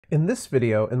In this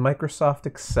video in Microsoft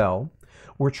Excel,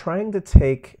 we're trying to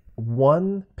take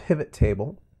one pivot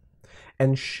table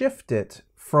and shift it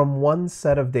from one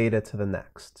set of data to the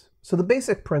next. So the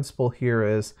basic principle here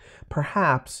is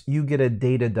perhaps you get a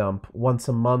data dump once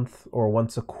a month or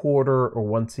once a quarter or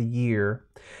once a year,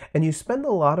 and you spend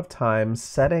a lot of time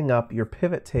setting up your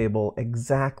pivot table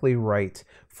exactly right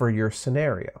for your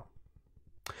scenario.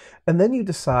 And then you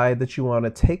decide that you want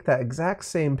to take that exact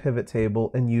same pivot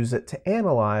table and use it to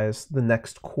analyze the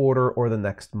next quarter or the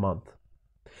next month.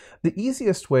 The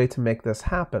easiest way to make this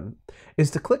happen is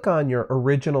to click on your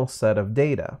original set of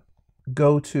data,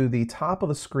 go to the top of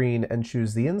the screen and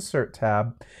choose the Insert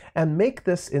tab, and make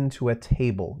this into a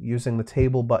table using the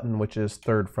Table button, which is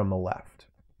third from the left.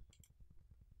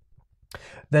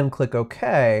 Then click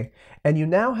OK, and you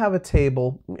now have a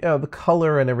table, the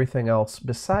color and everything else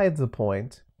besides the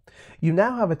point. You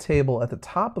now have a table at the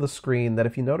top of the screen that,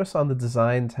 if you notice on the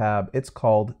Design tab, it's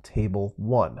called Table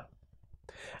 1.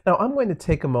 Now I'm going to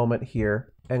take a moment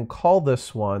here and call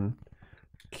this one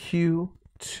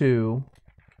Q2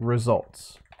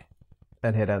 Results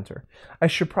and hit Enter. I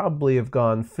should probably have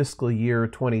gone fiscal year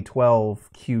 2012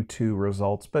 Q2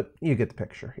 Results, but you get the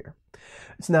picture here.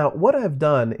 So now what I've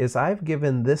done is I've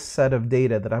given this set of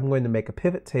data that I'm going to make a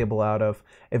pivot table out of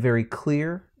a very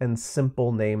clear and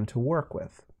simple name to work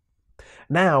with.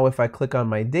 Now if I click on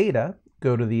my data,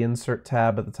 go to the Insert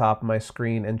tab at the top of my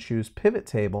screen and choose Pivot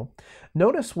Table,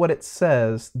 notice what it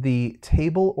says the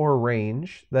table or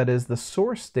range, that is the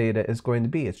source data, is going to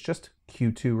be. It's just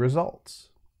Q2 Results.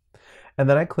 And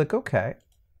then I click OK.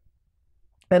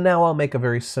 And now I'll make a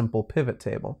very simple pivot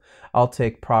table. I'll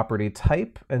take property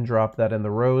type and drop that in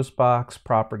the rows box,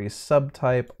 property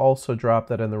subtype, also drop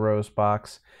that in the rows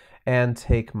box, and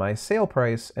take my sale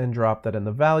price and drop that in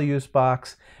the values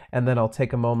box. And then I'll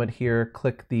take a moment here,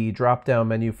 click the drop-down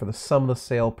menu for the sum of the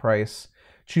sale price,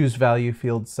 choose value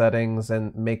field settings,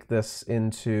 and make this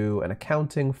into an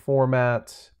accounting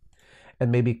format, and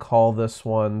maybe call this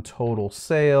one total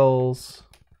sales,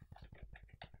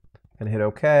 and hit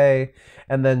OK.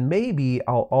 And then maybe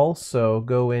I'll also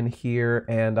go in here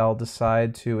and I'll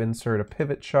decide to insert a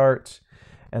pivot chart,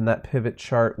 and that pivot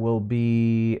chart will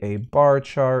be a bar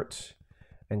chart,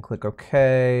 and click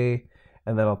OK.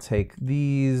 And then I'll take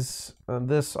this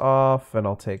off, and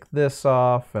I'll take this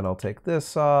off, and I'll take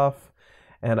this off.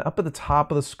 And up at the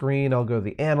top of the screen, I'll go to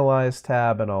the Analyze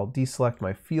tab, and I'll deselect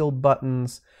my field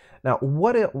buttons. Now,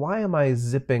 why am I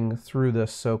zipping through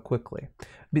this so quickly?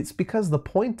 It's because the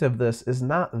point of this is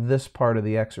not this part of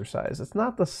the exercise. It's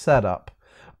not the setup,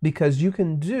 because you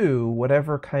can do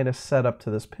whatever kind of setup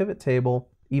to this pivot table,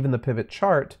 even the pivot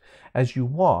chart, as you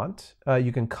want.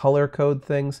 You can color code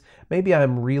things. Maybe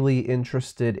I'm really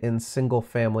interested in single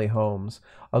family homes.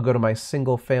 I'll go to my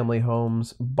single family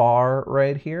homes bar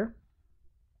right here,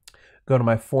 go to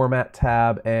my Format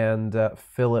tab, and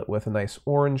fill it with a nice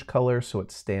orange color so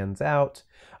it stands out.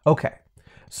 Okay,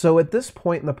 so at this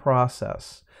point in the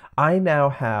process, I now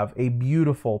have a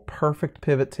beautiful, perfect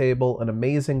pivot table, an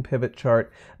amazing pivot chart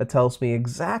that tells me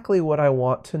exactly what I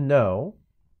want to know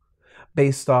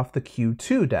based off the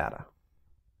Q2 data.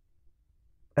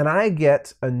 And I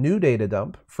get a new data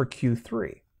dump for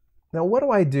Q3. Now what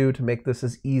do I do to make this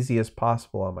as easy as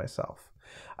possible on myself?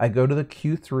 I go to the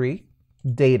Q3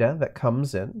 data that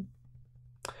comes in,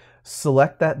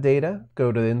 select that data,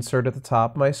 go to Insert at the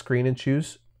top of my screen and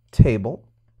choose Table,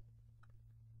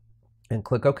 and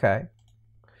click OK.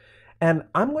 And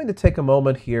I'm going to take a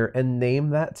moment here and name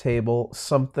that table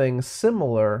something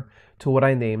similar to what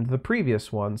I named the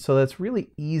previous one, so that's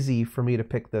really easy for me to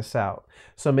pick this out.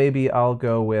 So maybe I'll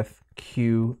go with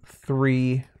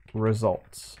Q3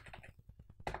 Results.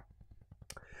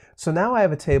 So now I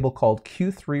have a table called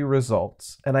Q3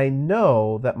 Results, and I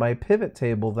know that my pivot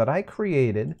table that I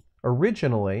created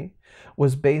originally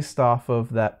was based off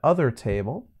of that other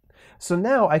table. So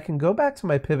now I can go back to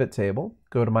my pivot table,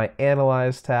 go to my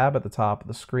Analyze tab at the top of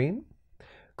the screen,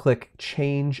 click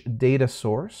Change Data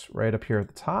Source right up here at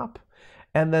the top,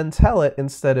 and then tell it,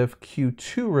 instead of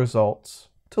Q2 Results,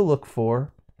 to look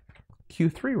for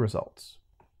Q3 Results,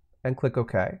 and click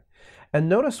OK. And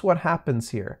notice what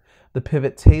happens here. The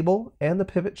pivot table and the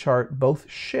pivot chart both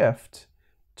shift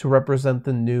to represent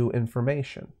the new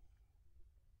information.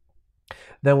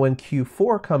 Then when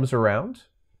Q4 comes around,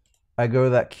 I go to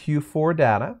that Q4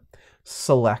 data,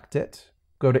 select it,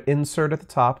 go to Insert at the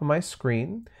top of my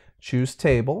screen, choose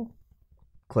Table,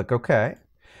 click OK,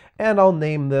 and I'll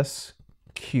name this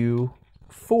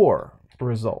Q4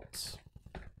 Results.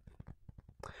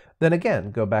 Then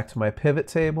again, go back to my pivot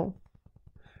table,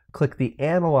 click the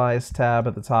Analyze tab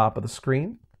at the top of the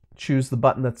screen, choose the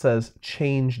button that says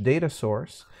Change Data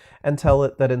Source, and tell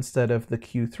it that instead of the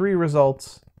Q3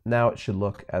 results, now it should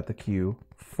look at the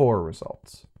Q4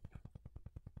 results.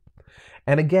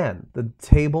 And again, the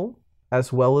table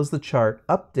as well as the chart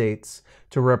updates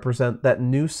to represent that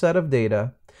new set of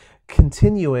data,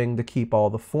 continuing to keep all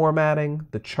the formatting,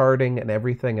 the charting, and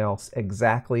everything else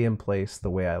exactly in place the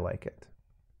way I like it.